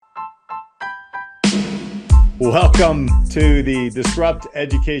Welcome to the Disrupt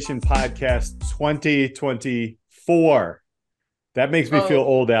Education Podcast 2024. That makes me feel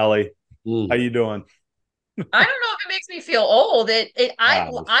old, Allie. How you doing? I don't know if it makes me feel old. I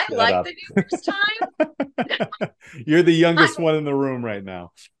Shut like up. the New Year's time. You're the youngest I one in the room right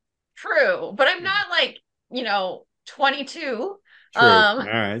now. True, but I'm not like, 22. True. All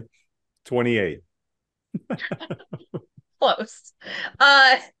right. 28. Close.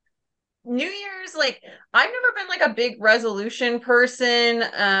 New Year's, like I've never been like a big resolution person,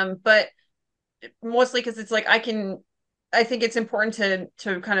 but mostly because it's like I think it's important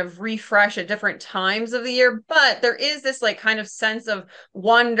to kind of refresh at different times of the year, but there is this like kind of sense of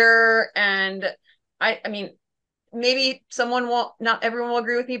wonder and I mean maybe someone won't, not everyone will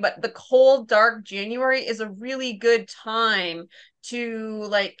agree with me, but the cold, dark January is a really good time to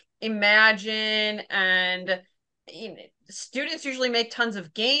like imagine and students usually make tons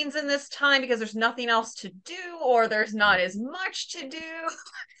of gains in this time because there's nothing else to do or there's not as much to do.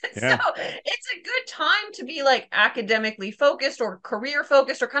 So Yeah. it's a good time to be like academically focused or career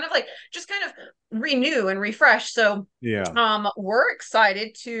focused or kind of like just kind of renew and refresh. So Yeah. we're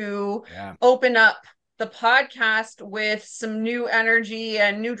excited to Yeah. open up the podcast with some new energy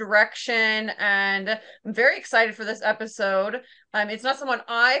and new direction. And I'm very excited for this episode. It's not someone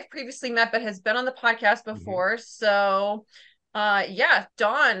I've previously met, but has been on the podcast Mhm. before. So, yeah,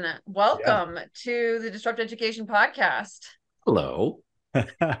 Don, Yeah. welcome to the Disrupt Education podcast. Hello.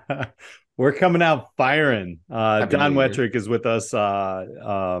 We're coming out firing. Happy New Don Year. Wettrick is with us. I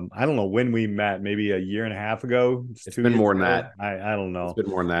don't know when we met, maybe a year and a half ago. It's 2 been years more than ago. that. I don't It's know. been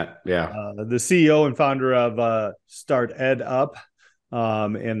more than that. Yeah. The CEO and founder of Start Ed Up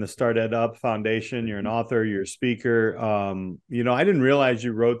and the Start Ed Up Foundation. You're an author, you're a speaker. I didn't realize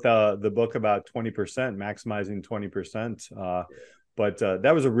you wrote the book about 20%, maximizing 20%. But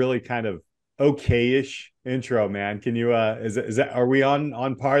that was a really kind of okay-ish intro, man. Can you is that are we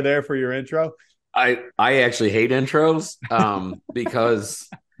on par there for your intro? I actually hate intros because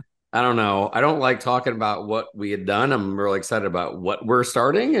I don't know. I don't like talking about what we had done. I'm really excited about what we're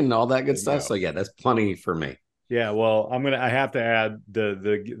starting and all that There good you stuff. go. So yeah, that's plenty for me. Yeah, well, I have to add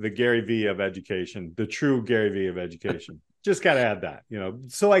the Gary V of education, the true Gary V of education. Just got to add that,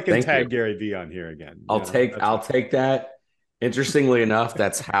 so I can Thank you. tag Gary V on here again. I'll take that. Interestingly enough,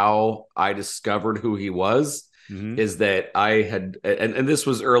 that's how I discovered who he was. Mhm. Is that I had and this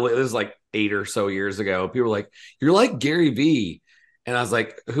was early, this is like 8 or so years ago. People were like, "You're like Gary V." And I was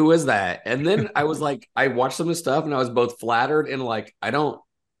like, "Who is that?" And then I was like, I watched some of his stuff and I was both flattered and like, I don't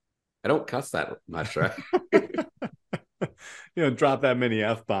cuss that much, right? Drop that many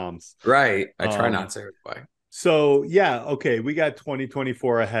F bombs. Right. I try Um, not to. Anyway. So yeah, okay, we got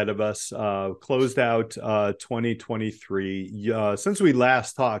 2024 ahead of us. Closed out 2023. Since we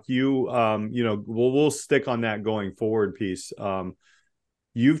last talked, we'll stick on that going forward piece.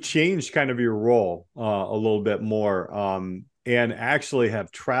 You've changed kind of your role a little bit more, and actually have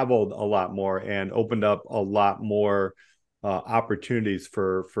traveled a lot more and opened up a lot more opportunities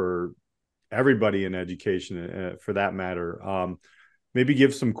for everybody in education, for that matter. Maybe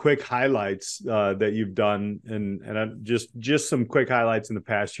give some quick highlights that you've done, and just some quick highlights in the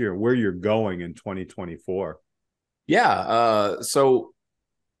past year, where you're going in 2024. Yeah. So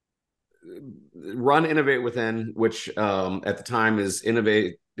run Innovate Within, which at the time is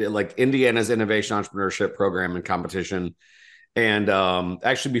Innovate, like Indiana's innovation entrepreneurship program and competition. And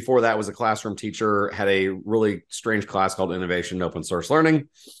actually, before that, was a classroom teacher, had a really strange class called Innovation and Open Source Learning.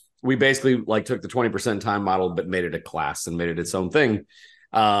 We basically like took the 20% time model, but made it a class and made it its own thing.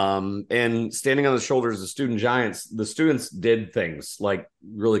 And standing on the shoulders of student giants, the students did things like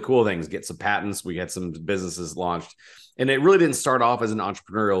really cool things, get some patents. We had some businesses launched. And it really didn't start off as an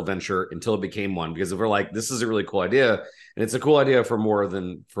entrepreneurial venture until it became one, because if we're like, this is a really cool idea, and it's a cool idea for more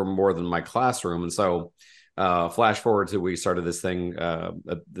than my classroom. And so flash forward to we started this thing,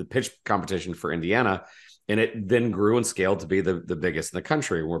 the pitch competition for Indiana, and it then grew and scaled to be the biggest in the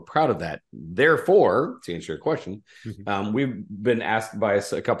country. We're proud of that. Therefore, to answer your question, we've been asked by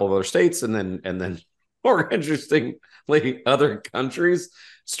a couple of other states, and then more interestingly, other countries.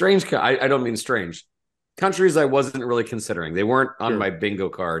 Strange. I don't mean strange. Countries I wasn't really considering. They weren't on my bingo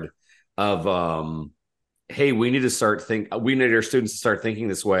card of hey, we need our students to start thinking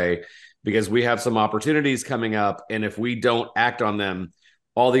this way, because we have some opportunities coming up, and if we don't act on them,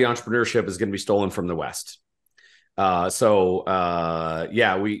 all the entrepreneurship is going to be stolen from the West. One of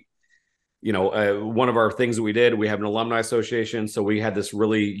our things that we did, we have an alumni association. So we had this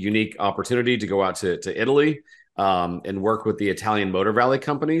really unique opportunity to go out to Italy and work with the Italian Motor Valley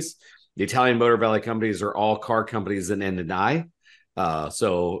companies. The Italian Motor Valley companies are all car companies in N and I.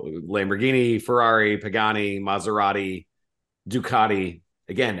 So Lamborghini, Ferrari, Pagani, Maserati, Ducati.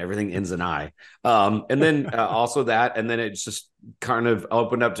 Again, everything ends in I. And then also that, and then it just kind of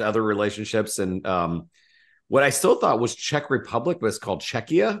opened up to other relationships. And what I still thought was Czech Republic, but it's called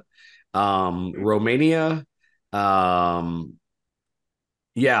Czechia, Romania.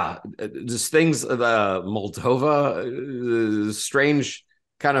 Yeah, just things, Moldova, strange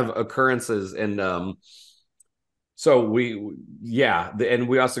kind of occurrences. And so and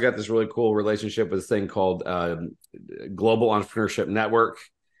we also got this really cool relationship with this thing called Global Entrepreneurship Network,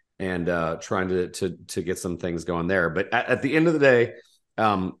 and trying to get some things going there. But at the end of the day,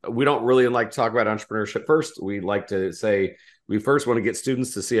 we don't really like to talk about entrepreneurship first. We like to say we first want to get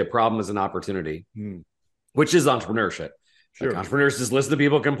students to see a problem as an opportunity, which is entrepreneurship. Sure. Like entrepreneurs just listen to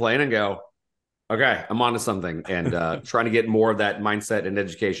people complain and go, okay, I'm onto something, and trying to get more of that mindset and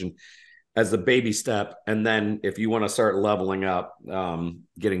education as a baby step. And then if you want to start leveling up,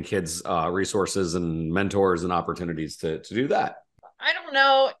 getting kids resources and mentors and opportunities to do that. I don't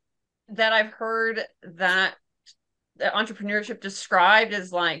know that I've heard that entrepreneurship described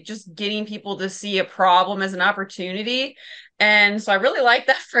as like just getting people to see a problem as an opportunity. And so I really like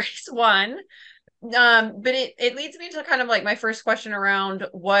that phrase one. But it leads me to kind of like my first question around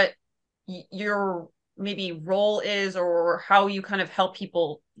what your maybe role is, or how you kind of help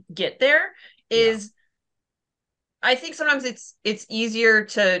people get there is. I think sometimes it's easier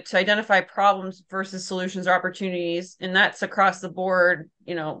to identify problems versus solutions or opportunities, and that's across the board,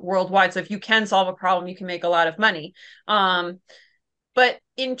 worldwide. So if you can solve a problem, you can make a lot of money. But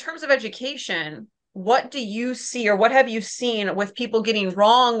in terms of education, what do you see, or what have you seen with people getting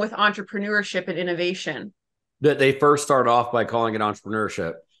wrong with entrepreneurship and innovation? That they first start off by calling it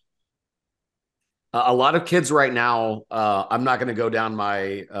entrepreneurship. A lot of kids right now, I'm not going to go down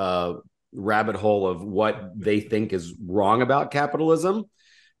my rabbit hole of what they think is wrong about capitalism,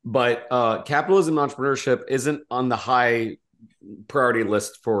 but capitalism and entrepreneurship isn't on the high priority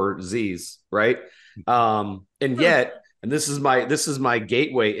list for Z's, right? And yet, and this is my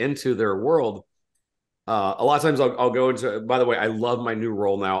gateway into their world. A lot of times I'll go into, by the way, I love my new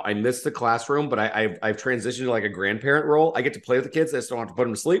role now. I miss the classroom, but I've transitioned to like a grandparent role. I get to play with the kids. I just don't have to put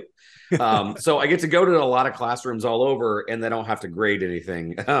them to sleep. So I get to go to a lot of classrooms all over, and they don't have to grade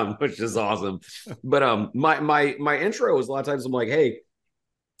anything, which is awesome. But my intro is a lot of times I'm like, hey,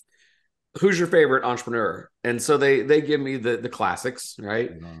 who's your favorite entrepreneur? And so they give me the classics,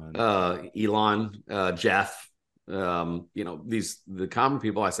 right? Elon, Jeff, the common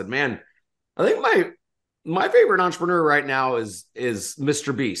people. I said, man, I think my favorite entrepreneur right now is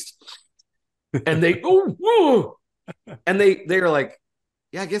Mr. Beast. And they go, whoa. And they are like,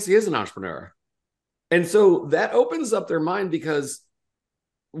 yeah, I guess he is an entrepreneur. And so that opens up their mind, because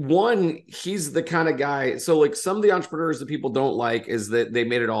one, he's the kind of guy. So like some of the entrepreneurs that people don't like is that they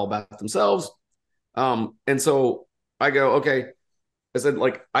made it all about themselves. And so I go, okay. I said,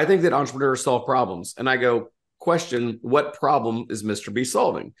 like, I think that entrepreneurs solve problems. And I go, question, what problem is Mr. Beast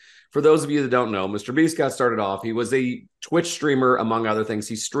solving? For those of you that don't know, Mr. Beast got started off. He was a Twitch streamer, among other things.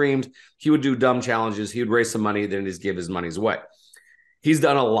 He streamed. He would do dumb challenges. He would raise some money, then he'd give his monies away. He's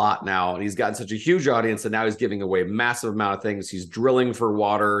done a lot now, and he's gotten such a huge audience, and now he's giving away a massive amount of things. He's drilling for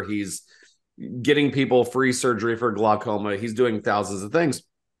water. He's getting people free surgery for glaucoma. He's doing thousands of things.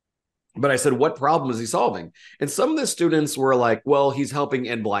 But I said, what problem is he solving? And some of the students were like, well, he's helping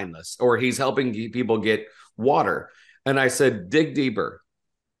end blindness, or he's helping people get water. And I said, dig deeper.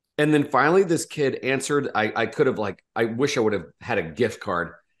 And then finally this kid answered. I could have, like, I wish I would have had a gift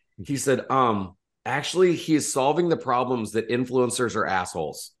card. He said, actually, he is solving the problems that influencers are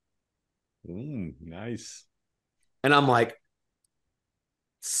assholes. Nice. And I'm like,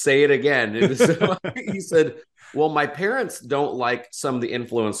 say it again. And so he said, well, my parents don't like some of the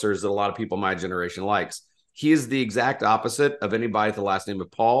influencers that a lot of people my generation likes. He is the exact opposite of anybody with the last name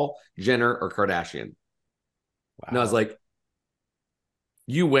of Paul, Jenner, or Kardashian. Wow. And I was like,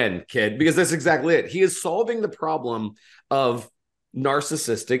 you win, kid, because that's exactly it. He is solving the problem of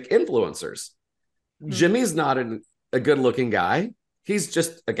narcissistic influencers. Jimmy's not a good-looking guy. He's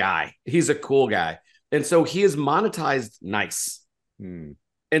just a guy. He's a cool guy. And so he is monetized nice. And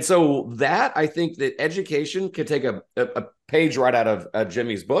so that, I think that education could take a page right out of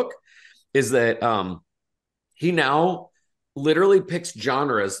Jimmy's book, is that he now literally picks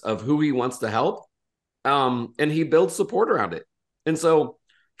genres of who he wants to help, and he builds support around it. And so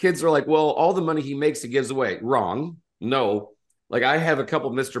kids are like, well, all the money he makes, he gives away. Wrong. No. Like, I have a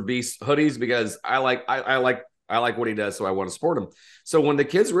couple Mr. Beast hoodies because I like what he does, so I want to support him. So when the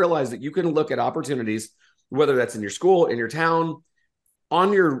kids realize that you can look at opportunities, whether that's in your school, in your town,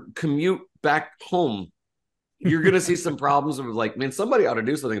 on your commute back home, you're going to see some problems of like, man, somebody ought to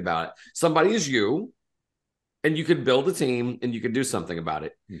do something about it. Somebody is you, and you could build a team and you could do something about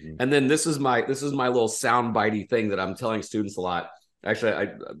it. Mm-hmm. And then this is my little sound bitey thing that I'm telling students a lot. Actually,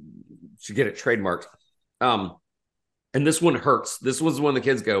 I should get it trademarked. And this one hurts. This was when the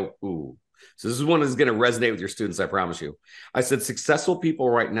kids go, ooh. So this is one that's going to resonate with your students, I promise you. I said, successful people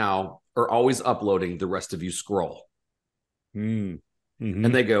right now are always uploading. The rest of you scroll. Mm-hmm.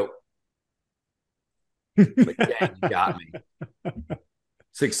 And they go, but yeah, you got me.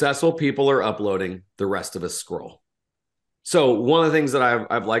 Successful people are uploading. The rest of us scroll. So one of the things that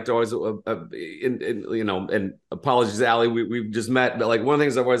I've liked always, and apologies, Allie, we've just met, but like one of the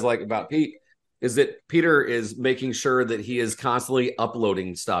things I've always liked about Pete is that Peter is making sure that he is constantly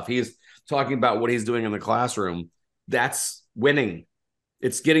uploading stuff. He is talking about what he's doing in the classroom. That's winning.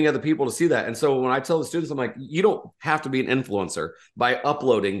 It's getting other people to see that. And so when I tell the students, I'm like, you don't have to be an influencer by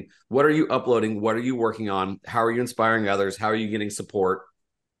uploading. What are you uploading? What are you working on? How are you inspiring others? How are you getting support?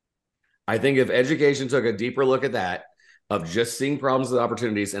 I think if education took a deeper look at that, of just seeing problems and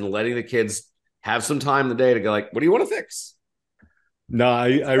opportunities and letting the kids have some time in the day to go like, what do you want to fix? No,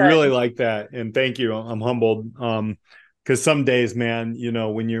 I really like that. And thank you. I'm humbled. Because some days, man,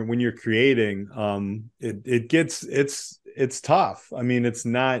 when you're creating, it's tough. I mean, it's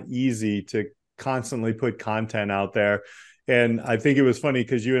not easy to constantly put content out there. And I think it was funny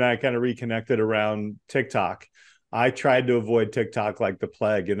because you and I kind of reconnected around TikTok. I tried to avoid TikTok like the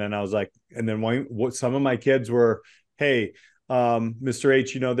plague. And then I was like, and then some of my kids were, hey, Mr.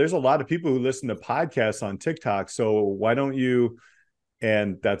 H, there's a lot of people who listen to podcasts on TikTok. So why don't you?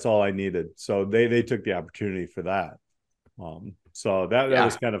 And that's all I needed. So they took the opportunity for that. So that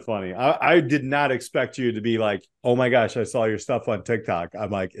was kind of funny. I did not expect you to be like, oh my gosh, I saw your stuff on TikTok.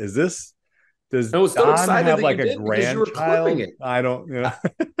 I'm like, does I was so Don have like a grandchild? I don't,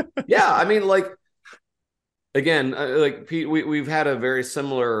 Yeah. I mean, like, again, like Pete, we've had a very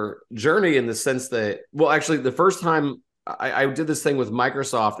similar journey in the sense that, well, actually the first time I did this thing with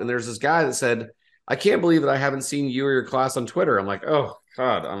Microsoft, and there's this guy that said, I can't believe that I haven't seen you or your class on Twitter. I'm like, oh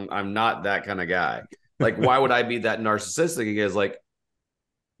God, I'm not that kind of guy. Like, why would I be that narcissistic? He goes like,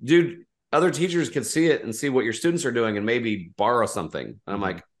 dude, other teachers can see it and see what your students are doing and maybe borrow something. And I'm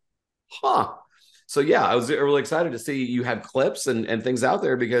like, huh. So yeah, I was really excited to see you have clips and things out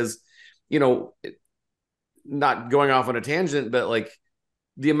there because, not going off on a tangent, but like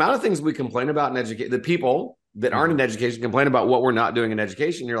the amount of things we complain about in education, the people that aren't in education complain about what we're not doing in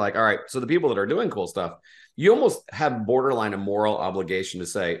education. You're like, all right, so the people that are doing cool stuff, you almost have borderline a moral obligation to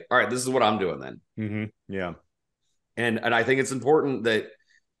say, all right, this is what I'm doing then. Mm-hmm. Yeah. And I think it's important that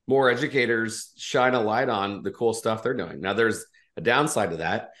more educators shine a light on the cool stuff they're doing. Now there's a downside to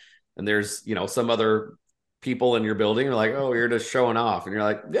that. And there's, some other people in your building are like, oh, you're just showing off. And you're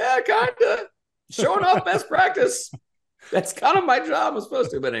like, yeah, kind of showing off best practice. That's kind of my job. I'm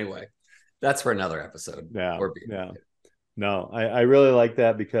supposed to, but anyway, that's for another episode. Yeah. No, I really like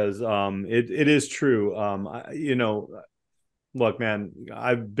that because it is true. Look, man,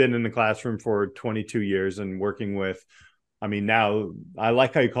 I've been in the classroom for 22 years and working with, now I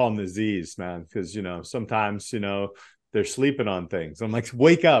like how you call them the Z's, man, because, sometimes, they're sleeping on things. I'm like,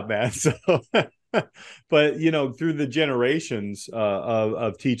 wake up, man. So, but, through the generations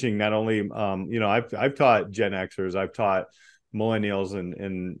of teaching, not only, I've taught Gen Xers, I've taught millennials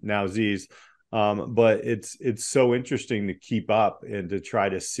and now Z's. But it's so interesting to keep up and to try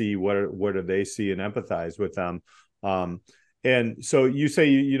to see what do they see and empathize with them. And so you say,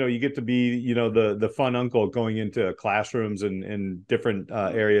 you get to be, the fun uncle going into classrooms and different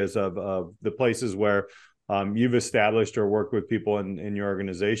areas of the places where you've established or worked with people in your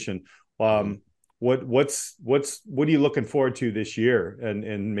organization. What are you looking forward to this year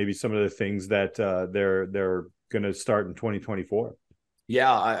and maybe some of the things that they're going to start in 2024?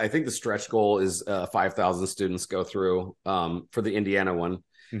 Yeah, I think the stretch goal is 5,000 students go through for the Indiana one.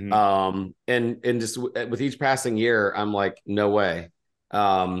 Mm-hmm. And just with each passing year, I'm like, no way.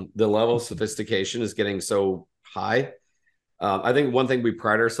 The level of sophistication is getting so high. I think one thing we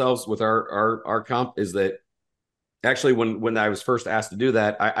pride ourselves with our comp is that actually when I was first asked to do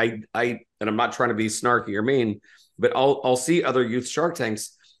that, I and I'm not trying to be snarky or mean, but I'll see other youth Shark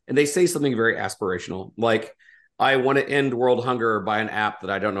Tanks and they say something very aspirational, like, I want to end world hunger by an app that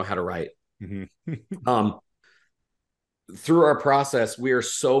I don't know how to write. Mm-hmm. Through our process, we are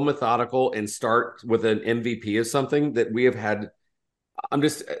so methodical and start with an MVP of something that we have had. I'm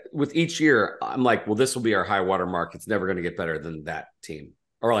just with each year, I'm like, well, this will be our high water mark. It's never going to get better than that team.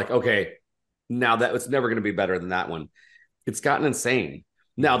 Or like, okay, now that it's never going to be better than that one. It's gotten insane.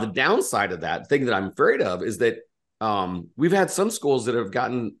 Now, the downside of that thing that I'm afraid of is that we've had some schools that have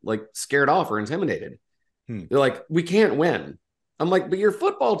gotten like scared off or intimidated. They're like, we can't win. I'm like, but your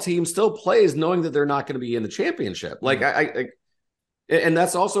football team still plays knowing that they're not going to be in the championship. Like and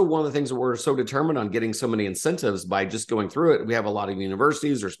that's also one of the things that we're so determined on getting so many incentives by just going through it. We have a lot of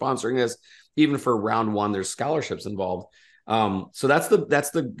universities are sponsoring this. Even for round one, there's scholarships involved. So that's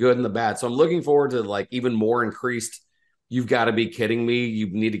the good and the bad. So I'm looking forward to like even more increased. You've got to be kidding me. You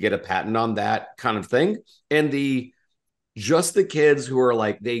need to get a patent on that kind of thing. And just the kids who are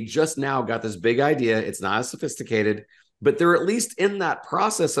like, they just now got this big idea. It's not as sophisticated, but they're at least in that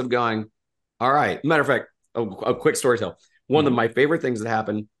process of going, all right. Matter of fact, a quick story tell. One of my favorite things that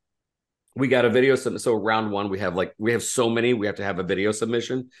happened, we got a video. So round one, we have so many, we have to have a video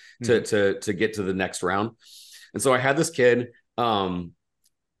submission to get to the next round. And so I had this kid,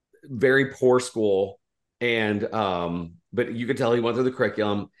 very poor school. And, but you could tell he went through the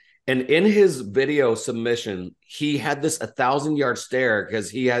curriculum. And in his video submission, he had this 1,000-yard stare because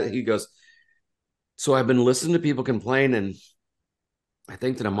he goes, so I've been listening to people complain and I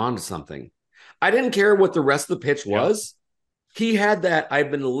think that I'm onto something. I didn't care what the rest of the pitch was. He had that. I've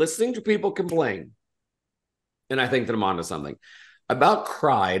been listening to people complain and I think that I'm onto something. I about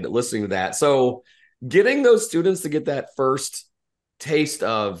cried listening to that. So getting those students to get that first taste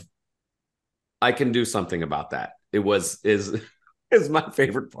of, I can do something about that. Is my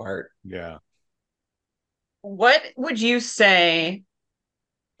favorite part. Yeah. What would you say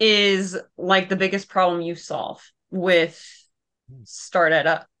is like the biggest problem you solve with Start Ed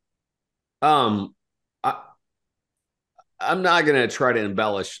Up? I'm not going to try to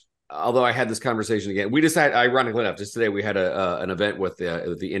embellish, although I had this conversation again. We just had, ironically enough, just today we had an event with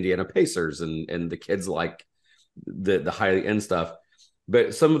the Indiana Pacers and the kids like the highly end stuff.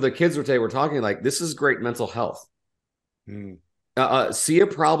 But some of the kids were talking like, this is great mental health. See a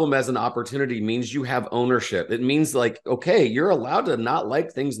problem as an opportunity means you have ownership. It means like, okay, you're allowed to not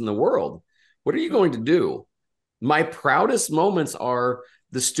like things in the world. What are you going to do? My proudest moments are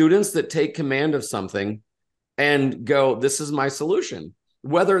the students that take command of something and go, this is my solution.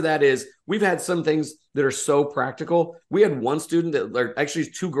 Whether that is, we've had some things that are so practical. We had one student that, actually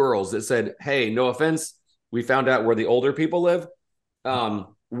two girls that said, hey, no offense, we found out where the older people live.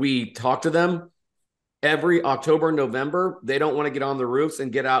 We talked to them every October and November. They don't want to get on the roofs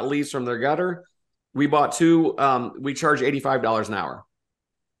and get out leaves from their gutter. We bought two, we charge $85 an hour.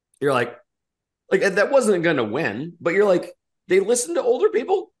 You're like that wasn't going to win, but you're like, they listen to older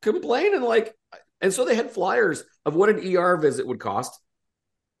people complain and so they had flyers of what an ER visit would cost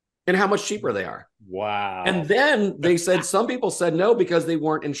and how much cheaper they are. Wow. And then they said, some people said no because they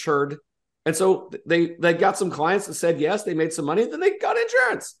weren't insured. And so they got some clients that said yes, they made some money, then they got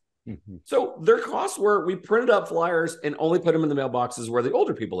insurance. Mm-hmm. So their costs were, we printed up flyers and only put them in the mailboxes where the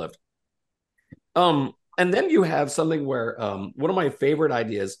older people lived. And then you have something where one of my favorite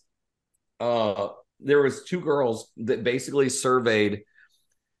ideas, there was two girls that basically surveyed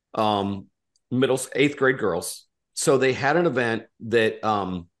 8th grade girls. So they had an event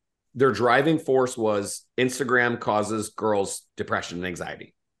that their driving force was Instagram causes girls depression and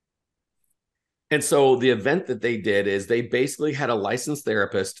anxiety. And so the event that they did is they basically had a licensed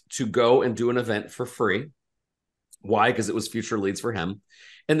therapist to go and do an event for free. Why? Because it was future leads for him.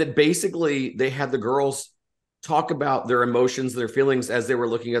 And that basically they had the girls talk about their emotions, their feelings as they were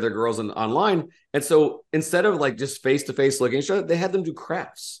looking at their girls online. And so instead of like just face-to-face looking at each other, they had them do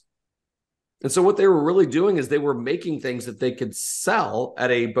crafts. And so what they were really doing is they were making things that they could sell at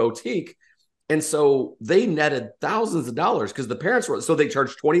a boutique. And so they netted thousands of dollars because the parents were, so they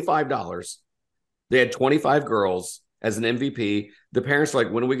charged $25. They had 25 girls as an MVP. The parents were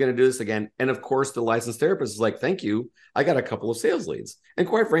like, when are we going to do this again? And of course, the licensed therapist is like, thank you. I got a couple of sales leads. And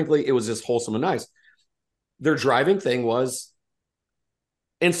quite frankly, it was just wholesome and nice. Their driving thing was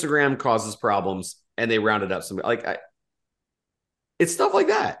Instagram causes problems and they rounded up some, it's stuff like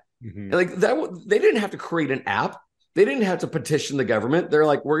that. Mm-hmm. Like that, they didn't have to create an app. They didn't have to petition the government. They're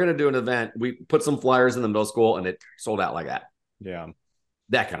like, we're going to do an event. We put some flyers in the middle school and it sold out like that. Yeah.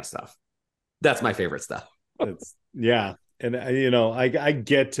 That kind of stuff. That's my favorite stuff. Yeah. And I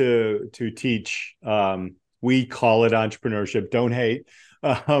get to teach, we call it entrepreneurship, don't hate.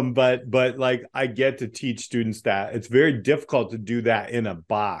 But like I get to teach students that it's very difficult to do that in a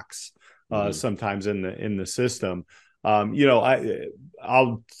box, sometimes in the system.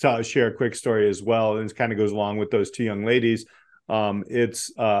 I'll share a quick story as well. And it kind of goes along with those two young ladies.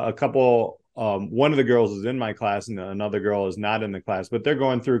 It's a couple, one of the girls is in my class and another girl is not in the class, but they're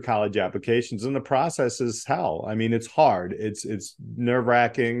going through college applications and the process is hell. I mean, it's hard. It's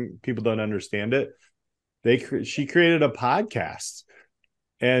nerve-wracking. People don't understand it. She created a podcast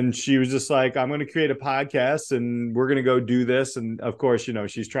And she was just like, I'm going to create a podcast and we're going to go do this. And of course,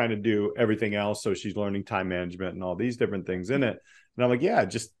 she's trying to do everything else. So she's learning time management and all these different things in it. And I'm like, yeah,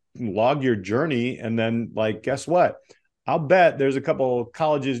 just log your journey. And then, like, guess what? I'll bet there's a couple of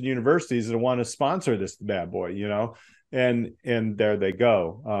colleges and universities that want to sponsor this bad boy, and there they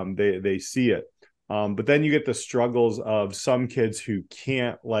go. They see it. But then you get the struggles of some kids who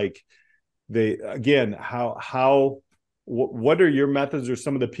can't, like, what are your methods, or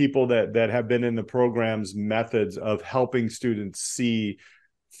some of the people that have been in the program's methods of helping students see,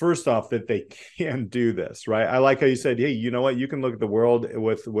 first off, that they can do this, right? I like how you said, hey, you know what? You can look at the world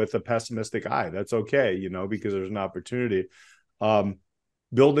with a pessimistic eye. That's okay, because there's an opportunity.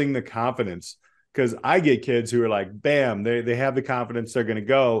 Building the confidence, because I get kids who are like, bam, they have the confidence, they're going to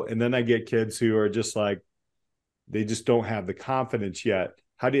go. And then I get kids who are just like, they just don't have the confidence yet.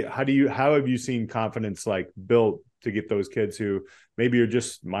 How have you seen confidence, like, built to get those kids who maybe are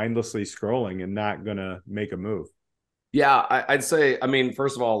just mindlessly scrolling and not going to make a move? Yeah, I'd say, I mean,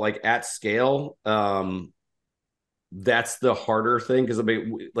 first of all, like, at scale, that's the harder thing, because, I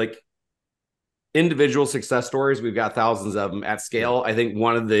mean, like, individual success stories, we've got thousands of them. At scale, I think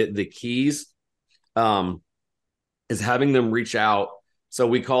one of the keys is having them reach out. So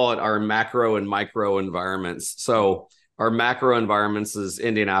we call it our macro and micro environments. So our macro environments is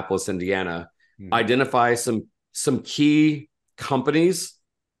Indianapolis, Indiana. Identify some key companies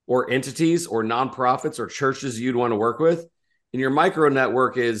or entities or nonprofits or churches you'd want to work with. And your micro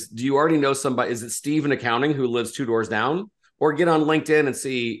network is, do you already know somebody? Is it Steve in accounting who lives 2 doors down? Or get on LinkedIn and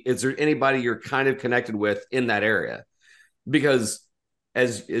see, is there anybody you're kind of connected with in that area? Because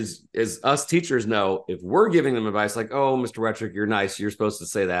as us teachers know, if we're giving them advice like, oh, Mr. Wettrick, you're nice, you're supposed to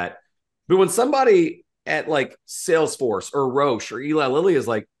say that. But when somebody at, like, Salesforce or Roche or Eli Lilly is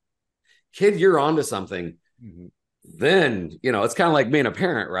like, kid, you're onto something, then, it's kind of like being a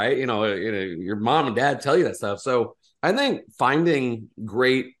parent, right? Your mom and dad tell you that stuff. So I think finding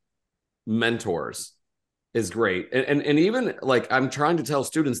great mentors is great. And even, like, I'm trying to tell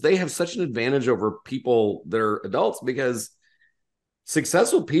students, they have such an advantage over people that are adults, because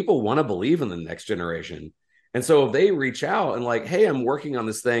successful people want to believe in the next generation. And so if they reach out and, like, hey, I'm working on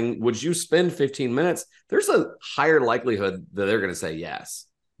this thing, would you spend 15 minutes? There's a higher likelihood that they're going to say yes.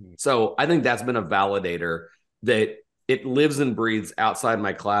 So I think that's been a validator that it lives and breathes outside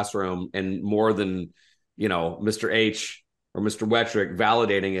my classroom, and more than, Mr. H or Mr. Wettrick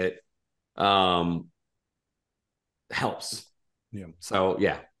validating it, helps. Yeah. So,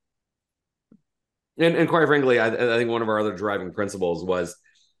 yeah. And quite frankly, I think one of our other driving principles was,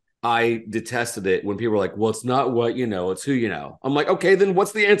 I detested it when people were like, well, it's not what you know, it's who you know. I'm like, okay, then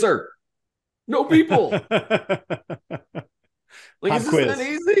what's the answer? No people. Like, is this that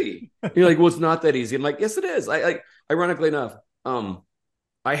easy? You're like, well, it's not that easy. I'm like, yes, it is. Ironically enough,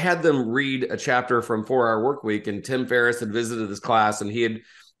 I had them read a chapter from 4 Hour Work Week, and Tim Ferriss had visited this class, and he had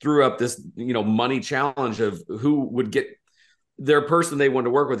threw up this, money challenge of who would get their person they wanted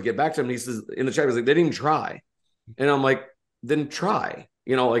to work with to get back to him. And he says in the chapter, he's like, they didn't even try. And I'm like, then try,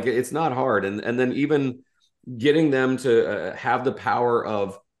 like, it's not hard. And then even getting them to have the power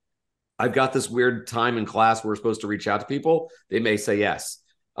of, I've got this weird time in class where we're supposed to reach out to people. They may say yes.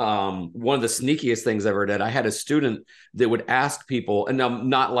 One of the sneakiest things I ever did, I had a student that would ask people, and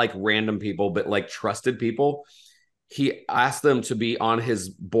not like random people, but like trusted people. He asked them to be on his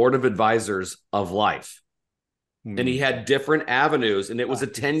board of advisors of life. And he had different avenues, and it was a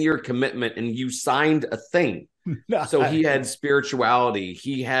 10-year commitment, and you signed a thing. Nice. So he had spirituality,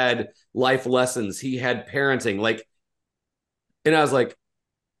 he had life lessons, he had parenting, like, and I was like,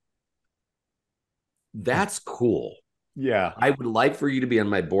 that's cool. Yeah. I would like for you to be on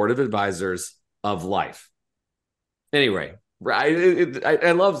my board of advisors of life. Anyway,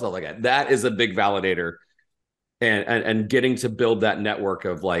 I love stuff like that. That is a big validator, and getting to build that network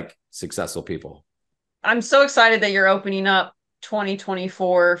of, like, successful people. I'm so excited that you're opening up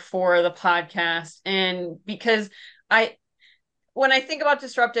 2024 for the podcast. And because when I think about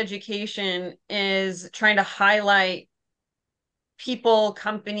Disrupt Education, is trying to highlight people,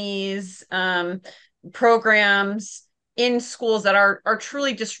 companies, programs in schools that are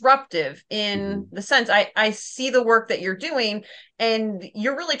truly disruptive in the sense. I see the work that you're doing, and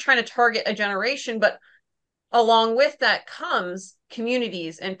you're really trying to target a generation, but along with that comes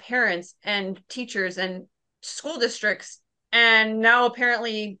communities and parents and teachers and school districts, and now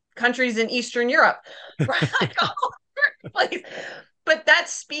apparently countries in Eastern Europe, right? Like, all over the place. But that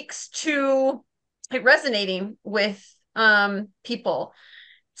speaks to it resonating with people.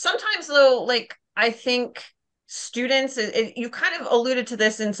 Sometimes, though, like, I think students, you kind of alluded to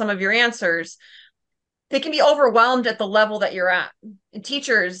this in some of your answers, they can be overwhelmed at the level that you're at. And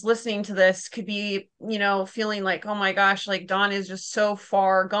teachers listening to this could be, feeling like, oh my gosh, like Don is just so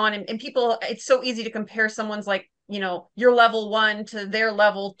far gone. And people, it's so easy to compare someone's like, your level 1 to their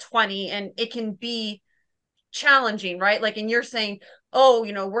level 20. And it can be challenging, right? Like, and you're saying, oh,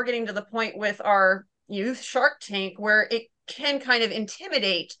 we're getting to the point with our youth Shark Tank where it can kind of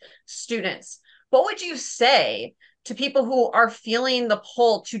intimidate students. What would you say to people who are feeling the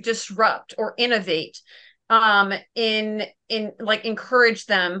pull to disrupt or innovate, in like encourage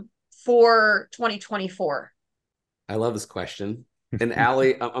them for 2024? I love this question. And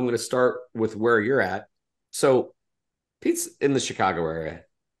Allie, I'm going to start with where you're at. So Pete's in the Chicago area.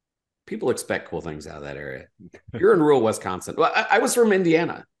 People expect cool things out of that area. You're in rural Wisconsin. Well, I was from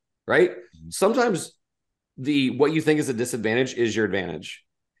Indiana, right? Sometimes what you think is a disadvantage is your advantage.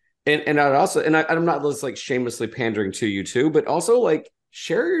 And I'd also, I'm not just like shamelessly pandering to you too, but also like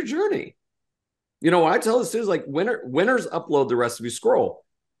share your journey. When I tell the students, like winners upload, the rest of you scroll.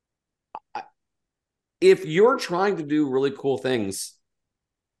 If you're trying to do really cool things,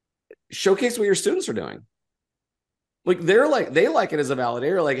 showcase what your students are doing. Like they like it as a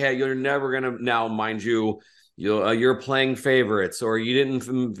validator. Like, hey, you're never gonna now, mind you, you're playing favorites, or you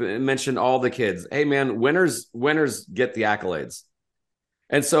didn't mention all the kids. Hey, man, winners get the accolades.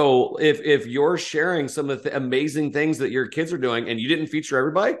 And so if you're sharing some of the amazing things that your kids are doing and you didn't feature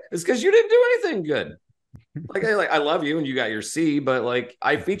everybody, it's because you didn't do anything good. Like I love you and you got your C, but like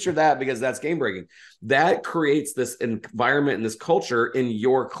I feature that because that's game breaking. That creates this environment and this culture in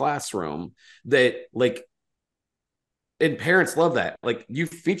your classroom that like, and parents love that. Like, you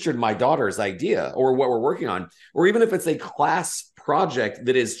featured my daughter's idea or what we're working on, or even if it's a class project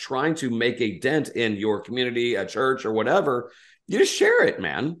that is trying to make a dent in your community, a church or whatever, you just share it,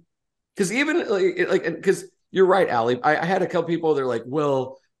 man. Because even because you're right, Allie. I had a couple people, they're like,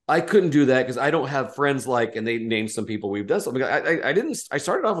 well, I couldn't do that because I don't have friends like, and they named some people we've done something. I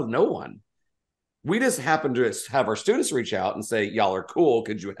started off with no one. We just happened to have our students reach out and say, y'all are cool.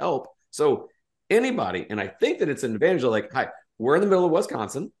 Could you help? So anybody, and I think that it's an advantage of like, hi, we're in the middle of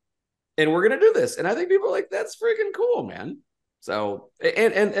Wisconsin and we're going to do this. And I think people are like, that's freaking cool, man. So,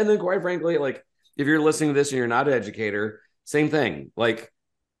 and then quite frankly, like if you're listening to this and you're not an educator, same thing, like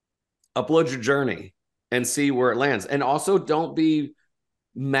upload your journey and see where it lands. And also don't be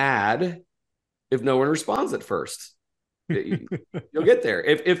mad if no one responds at first. You'll get there.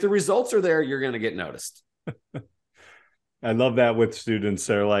 If the results are there, you're going to get noticed. I love that with students.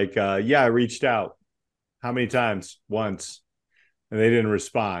 They're like, yeah, I reached out. How many times? Once. And they didn't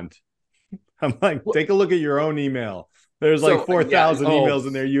respond. I'm like, take a look at your own email. There's like 4,000 emails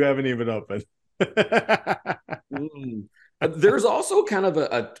in there you haven't even opened. There's also kind of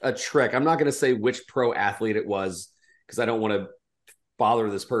a trick. I'm not going to say which pro athlete it was because I don't want to bother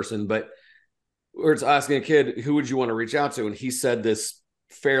this person, but where it's asking a kid, who would you want to reach out to? And he said this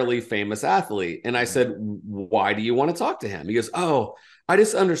fairly famous athlete. And I said, why do you want to talk to him? He goes, oh, I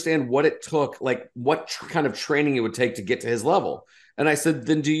just understand what it took, like what kind of training it would take to get to his level. And I said,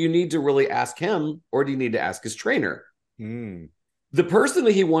 then do you need to really ask him or do you need to ask his trainer? The person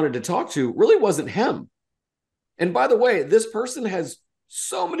that he wanted to talk to really wasn't him. And by the way, this person has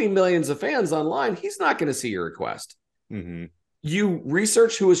so many millions of fans online. He's not going to see your request. Mm-hmm. You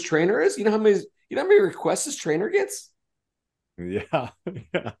research who his trainer is. You know how many requests his trainer gets? Yeah.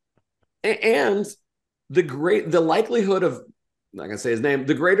 And the likelihood of, I'm not going to say his name,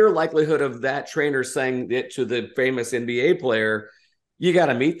 the greater likelihood of that trainer saying it to the famous NBA player, you got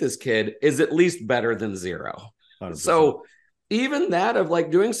to meet this kid, is at least better than 0. 100%. So even that of like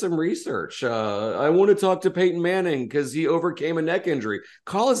doing some research, I want to talk to Peyton Manning because he overcame a neck injury.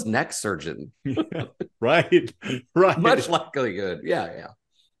 Call his neck surgeon. Right. Much likelihood. Yeah.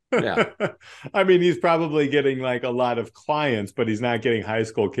 I mean, he's probably getting like a lot of clients, but he's not getting high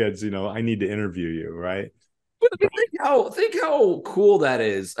school kids. I need to interview you, right? But think how cool that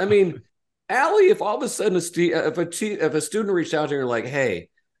is. I mean, Allie, if all of a sudden if a student reached out to her like, hey,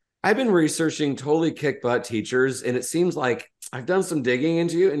 I've been researching totally kick butt teachers, and it seems like I've done some digging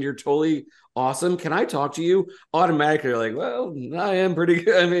into you, and you're totally awesome. Can I talk to you? Automatically, you're like, well, I am pretty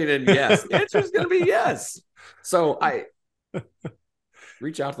good. I mean, and yes, the answer is going to be yes. So I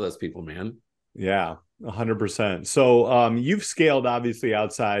reach out to those people, man. Yeah, 100%. So you've scaled obviously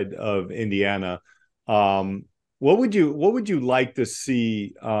outside of Indiana. What would you like to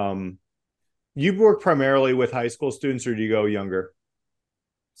see? You work primarily with high school students, or do you go younger?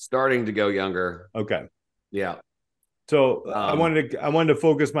 Starting to go younger. Okay. Yeah. So I wanted to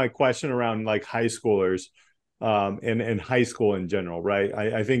focus my question around like high schoolers, and high school in general, right?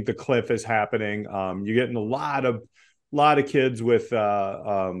 I think the cliff is happening. You're getting a lot of lot of kids with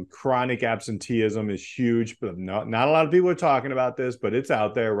chronic absenteeism is huge, but not a lot of people are talking about this, but it's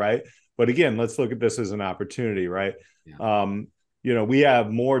out there, right? But again, let's look at this as an opportunity, right? Yeah. We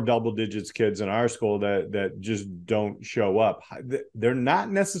have more double digits kids in our school that just don't show up. They're not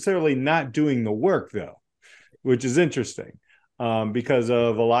necessarily not doing the work though, which is interesting. Because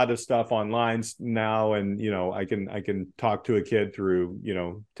of a lot of stuff online now, and I can talk to a kid through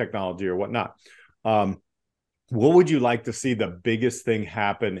technology or whatnot. What would you like to see the biggest thing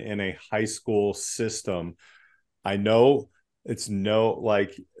happen in a high school system? I know it's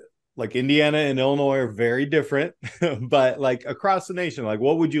like Indiana and Illinois are very different, but like across the nation, like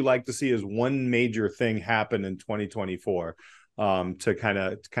what would you like to see as one major thing happen in 2024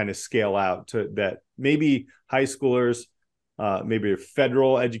 to kind of scale out to that maybe high schoolers, maybe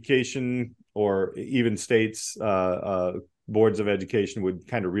federal education or even states boards of education would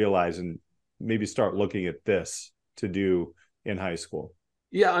kind of realize and maybe start looking at this to do in high school?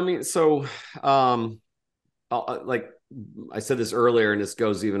 Yeah, I mean, so like I said this earlier, and this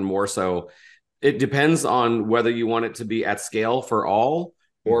goes even more so. It depends on whether you want it to be at scale for all,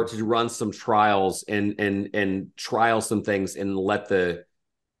 or to run some trials and trial some things and let it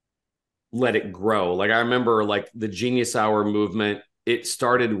grow. Like I remember like the Genius Hour movement, it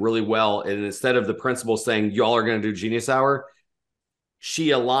started really well. And instead of the principal saying, y'all are going to do Genius Hour,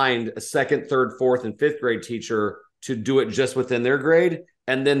 she aligned a second, third, fourth, and fifth grade teacher to do it just within their grade.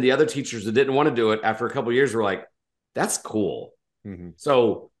 And then the other teachers that didn't want to do it after a couple of years were like, that's cool. Mm-hmm.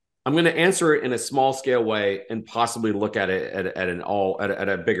 So I'm going to answer it in a small scale way and possibly look at it at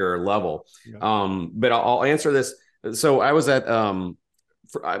a bigger level. Yeah. But I'll answer this. So I was at, for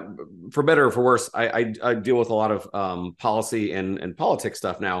better or for worse, I deal with a lot of policy and politics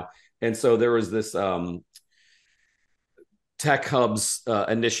stuff now. And so there was this Tech Hubs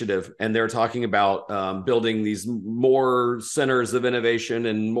initiative, and they're talking about building these more centers of innovation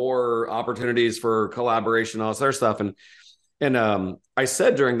and more opportunities for collaboration, all this other stuff. And I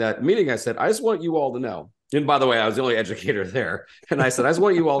said during that meeting, I said, I just want you all to know, and by the way, I was the only educator there. And I said, I just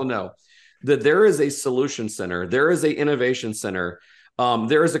want you all to know that there is a solution center. There is a innovation center.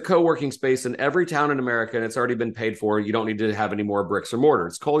 There is a co-working space in every town in America, and it's already been paid for. You don't need to have any more bricks or mortar.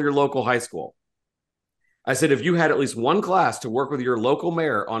 It's called your local high school. I said, if you had at least one class to work with your local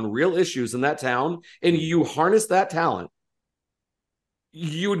mayor on real issues in that town, and you harness that talent,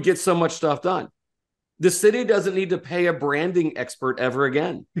 you would get so much stuff done. The city doesn't need to pay a branding expert ever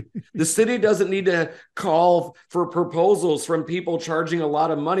again. The city doesn't need to call for proposals from people charging a lot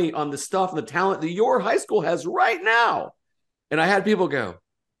of money on the stuff, the talent that your high school has right now. And I had people go,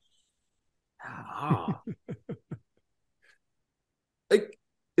 like,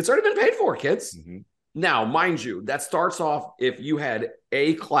 it's already been paid for, kids. Mm-hmm. Now, mind you, that starts off if you had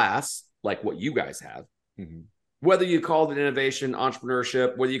a class like what you guys have, mm-hmm. whether you called it innovation,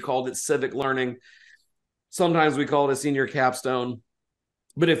 entrepreneurship, whether you called it civic learning. Sometimes we call it a senior capstone.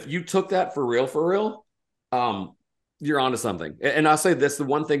 But if you took that for real, you're onto something. And I'll say this, the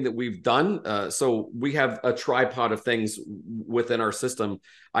one thing that we've done, so we have a tripod of things within our system.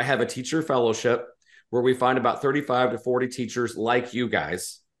 I have a teacher fellowship where we find about 35 to 40 teachers like you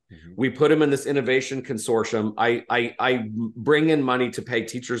guys. Mm-hmm. We put them in this innovation consortium. I bring in money to pay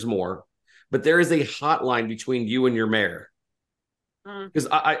teachers more, but there is a hotline between you and your mayor. Because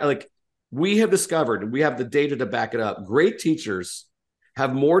we have discovered, and we have the data to back it up, great teachers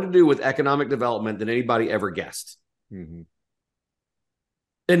have more to do with economic development than anybody ever guessed. Mm-hmm.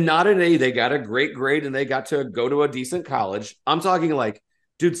 And not in they got a great grade and they got to go to a decent college. I'm talking like,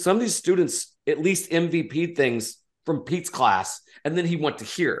 dude, some of these students at least MVP things from Pete's class, and then he went to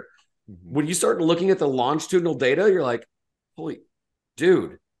here. Mm-hmm. When you start looking at the longitudinal data, you're like, holy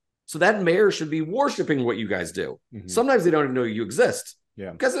dude. So that mayor should be worshiping what you guys do. Mm-hmm. Sometimes they don't even know you exist.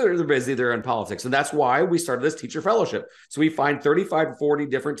 Yeah. Because they're busy, they're in politics. And that's why we started this teacher fellowship. So we find 35 to 40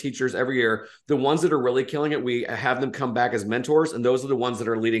 different teachers every year. The ones that are really killing it, we have them come back as mentors. And those are the ones that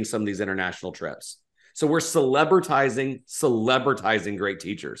are leading some of these international trips. So we're celebritizing great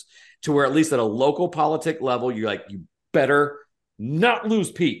teachers to where at least at a local politic level, you're like, you better not lose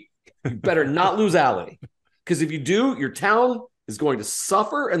Pete. You better not lose Allie. Because if you do, your town is going to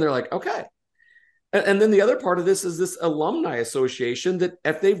suffer. And they're like, okay. And then the other part of this is this alumni association that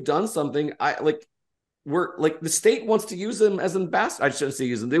if they've done something, the state wants to use them as ambassadors. I shouldn't say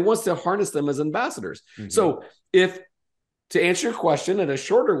use them. They want to harness them as ambassadors. Mm-hmm. So to answer your question in a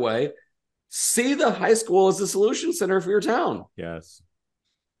shorter way, see the high school as a solution center for your town. Yes.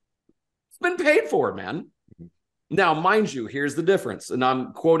 It's been paid for, man. Now, mind you, here's the difference. And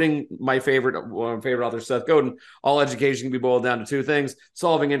I'm quoting one of my favorite author, Seth Godin. All education can be boiled down to two things: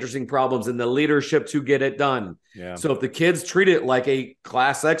 solving interesting problems and the leadership to get it done. Yeah. So if the kids treat it like a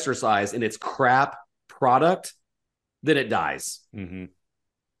class exercise and it's crap product, then it dies. Mm-hmm.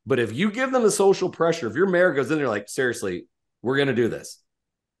 But if you give them the social pressure, if your mayor goes in there like, seriously, we're going to do this.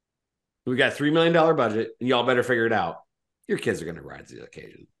 We got $3 million budget and y'all better figure it out. Your kids are going to rise to the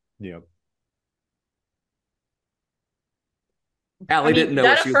occasion. Yep. Allie didn't know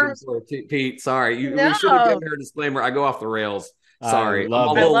what she was doing for. Pete, sorry. We should have given her a disclaimer. I go off the rails. Sorry. I'm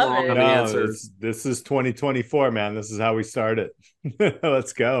a little long on the answers. This is 2024, man. This is how we start it.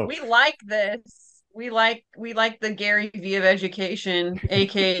 Let's go. We like this. We like the Gary V of education,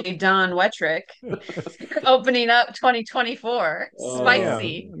 aka Don Wettrick, opening up 2024.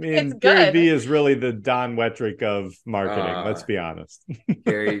 Spicy. Yeah. I mean, it's Gary good. V is really the Don Wettrick of marketing. Let's be honest.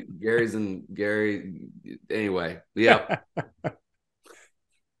 Gary's anyway. Yeah.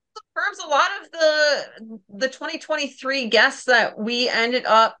 Confirms a lot of the 2023 guests that we ended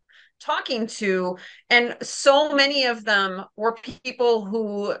up talking to, and so many of them were people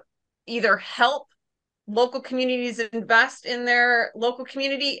who either help local communities invest in their local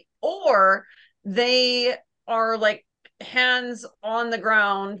community, or they are like hands on the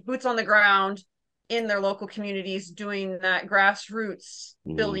ground, boots on the ground in their local communities, doing that grassroots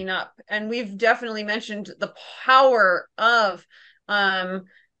building up. And we've definitely mentioned the power of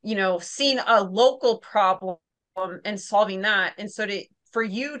seeing a local problem and solving that. And so for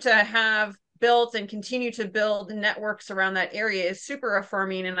you to have built and continue to build networks around that area is super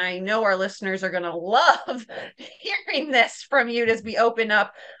affirming. And I know our listeners are going to love hearing this from you as we open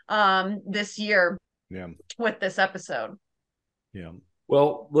up this year with this episode. Yeah.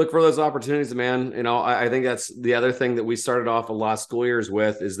 Well, look for those opportunities, man. I think that's the other thing that we started off a lot of school years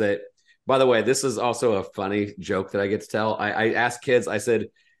with is that, by the way, this is also a funny joke that I get to tell. I asked kids, I said,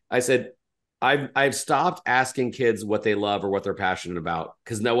 I've stopped asking kids what they love or what they're passionate about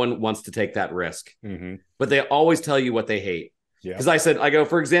because no one wants to take that risk. Mm-hmm. But they always tell you what they hate. Because I go,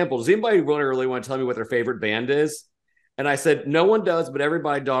 for example, does anybody really want to tell me what their favorite band is? And I said, no one does, but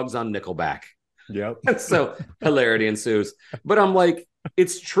everybody dogs on Nickelback. Yep. So hilarity ensues. But I'm like,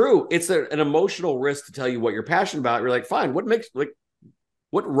 it's true. It's an emotional risk to tell you what you're passionate about. You're like, fine.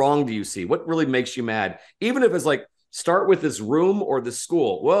 What wrong do you see? What really makes you mad? Even if it's like, start with this room or the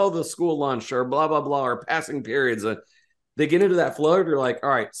school. Well, the school lunch or blah, blah, blah, or passing periods. They get into that flow. You're like, all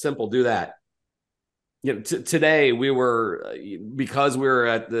right, simple, do that. Today because we were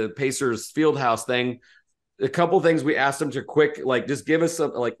at the Pacers Fieldhouse thing, a couple of things we asked them to just give us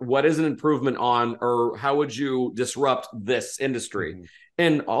some, what is an improvement on, or how would you disrupt this industry? Mm-hmm.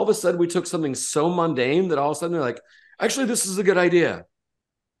 And all of a sudden we took something so mundane that all of a sudden they're like, actually, this is a good idea.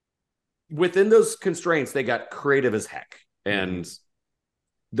 Within those constraints, they got creative as heck. And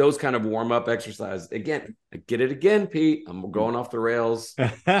those kind of warm-up exercise, again, I get it again, Pete. I'm going off the rails.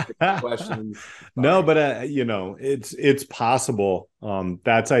 Questions. No, but it's possible.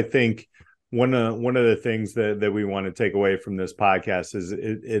 That's, I think, one of the things that we want to take away from this podcast is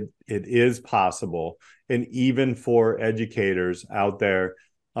it is possible. And even for educators out there,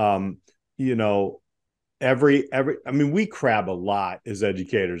 we crab a lot as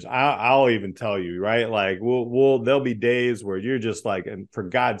educators. I'll even tell you, right? Like there'll be days where you're just like, and for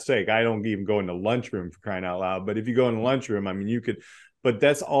God's sake, I don't even go in the lunchroom for crying out loud. But if you go in the lunchroom, you could, but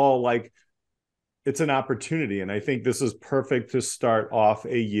that's all it's an opportunity. And I think this is perfect to start off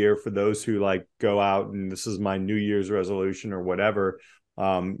a year for those who go out and this is my New Year's resolution or whatever.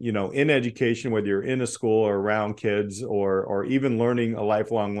 In education, whether you're in a school or around kids or even learning, a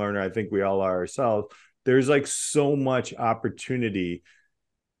lifelong learner, I think we all are ourselves. There's so much opportunity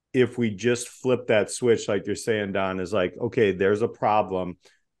if we just flip that switch, like you're saying, Don, is okay, there's a problem.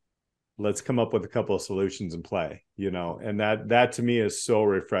 Let's come up with a couple of solutions and play, and that to me is so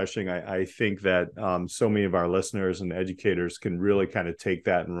refreshing. I think that so many of our listeners and educators can really kind of take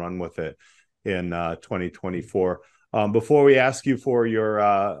that and run with it in 2024. Before we ask you for your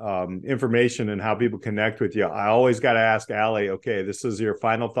information and how people connect with you, I always got to ask Allie, okay, this is your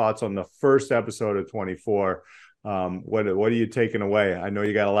final thoughts on the first episode of 24. What are you taking away? I know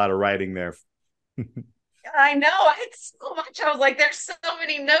you got a lot of writing there. I know. I had so much. I was like, there's so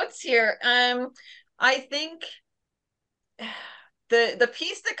many notes here. I think the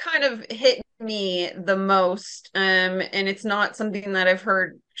piece that kind of hit me the most, and it's not something that I've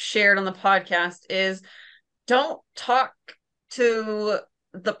heard shared on the podcast, is don't talk to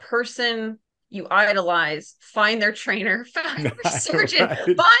the person you idolize. Find their trainer, find their surgeon, right.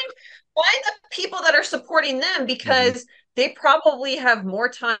 find the people that are supporting them, because they probably have more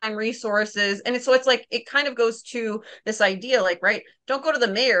time, resources. And so it's like, it kind of goes to this idea, like, right, don't go to the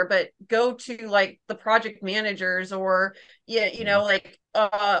mayor, but go to like the project managers, or yeah, you know, like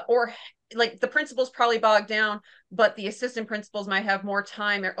or like the principal's probably bogged down, but the assistant principals might have more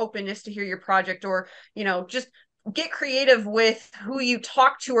time or openness to hear your project, or, you know, just get creative with who you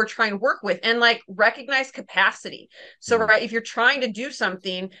talk to or try and work with, and like recognize capacity. So right, if you're trying to do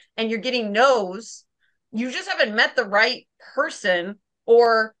something and you're getting no's, you just haven't met the right person,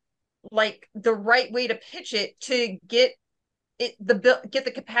 or like the right way to pitch it to get get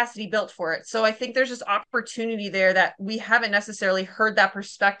the capacity built for it. So I think there's this opportunity there that we haven't necessarily heard that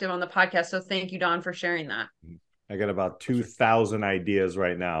perspective on the podcast. So thank you, Don, for sharing that. I got about 2,000 ideas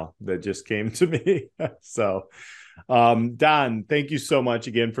right now that just came to me. So, Don, thank you so much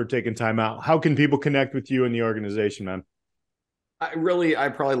again for taking time out. How can people connect with you and the organization, man? I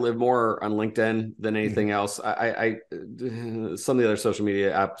probably live more on LinkedIn than anything else. I some of the other social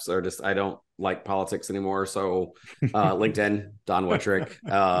media apps are just, I don't like politics anymore. So LinkedIn, Don Wettrick,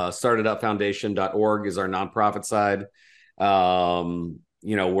 startedupfoundation.org is our nonprofit side.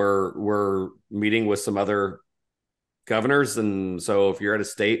 You know, we're meeting with some other governors. And so if you're at a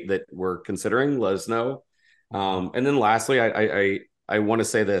state that we're considering, let us know. And then lastly, I want to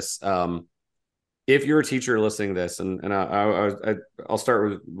say this. If you're a teacher listening to this, and I'll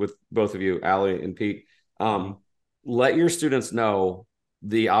start with both of you, Allie and Pete, let your students know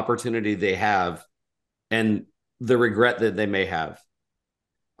the opportunity they have and the regret that they may have.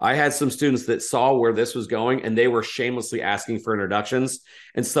 I had some students that saw where this was going and they were shamelessly asking for introductions.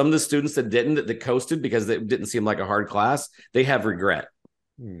 And some of the students that didn't, that coasted because it didn't seem like a hard class, they have regret.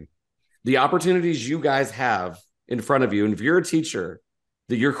 The opportunities you guys have in front of you, and if you're a teacher,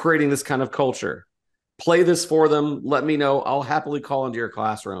 that you're creating this kind of culture, play this for them. Let me know. I'll happily call into your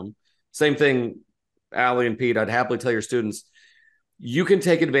classroom. Same thing, Allie and Pete, I'd happily tell your students, you can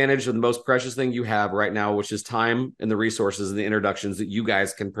take advantage of the most precious thing you have right now, which is time and the resources and the introductions that you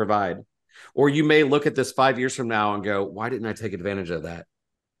guys can provide. Or you may look at this 5 years from now and go, why didn't I take advantage of that?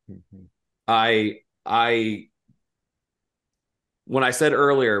 When I said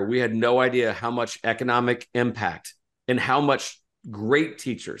earlier, we had no idea how much economic impact and how much great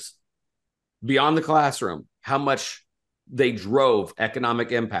teachers beyond the classroom, how much they drove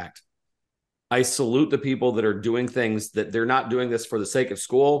economic impact. I salute the people that are doing things that they're not doing this for the sake of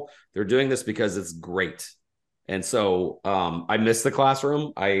school. They're doing this because it's great. And so I miss the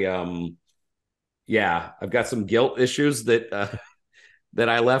classroom. I've got some guilt issues that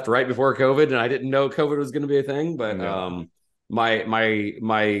I left right before COVID, and I didn't know COVID was going to be a thing. But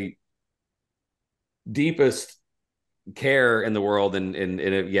my deepest care in the world, and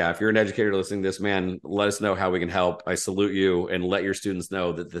if you're an educator listening to this, man, let us know how we can help. I salute you, and let your students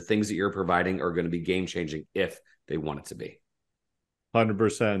know that the things that you're providing are going to be game changing if they want it to be.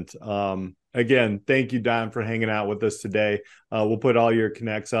 100%. Again, thank you, Don, for hanging out with us today. We'll put all your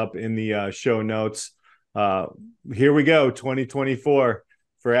connects up in the show notes. Here we go, 2024.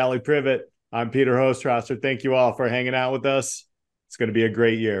 For Allie Privet, I'm Peter Hostrasser. Thank you all for hanging out with us. It's going to be a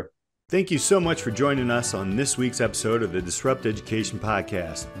great year. Thank you so much for joining us on this week's episode of the Disrupt Education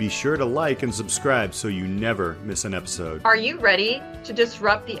Podcast. Be sure to like and subscribe so you never miss an episode. Are you ready to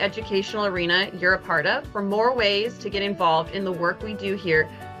disrupt the educational arena you're a part of? For more ways to get involved in the work we do here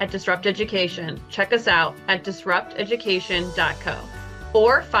at Disrupt Education, check us out at disrupteducation.co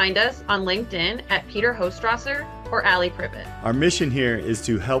or find us on LinkedIn at Peter Hostrasser or Allie Privet. Our mission here is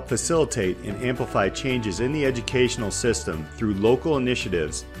to help facilitate and amplify changes in the educational system through local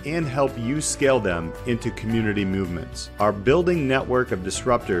initiatives and help you scale them into community movements. Our building network of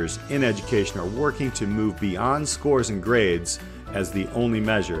disruptors in education are working to move beyond scores and grades as the only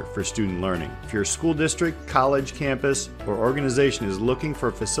measure for student learning. If your school district, college, campus, or organization is looking for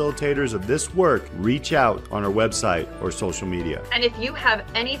facilitators of this work, reach out on our website or social media. And if you have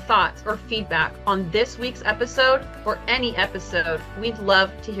any thoughts or feedback on this week's episode or any episode, we'd love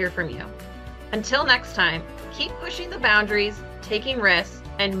to hear from you. Until next time, keep pushing the boundaries, taking risks,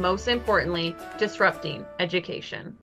 and most importantly, disrupting education.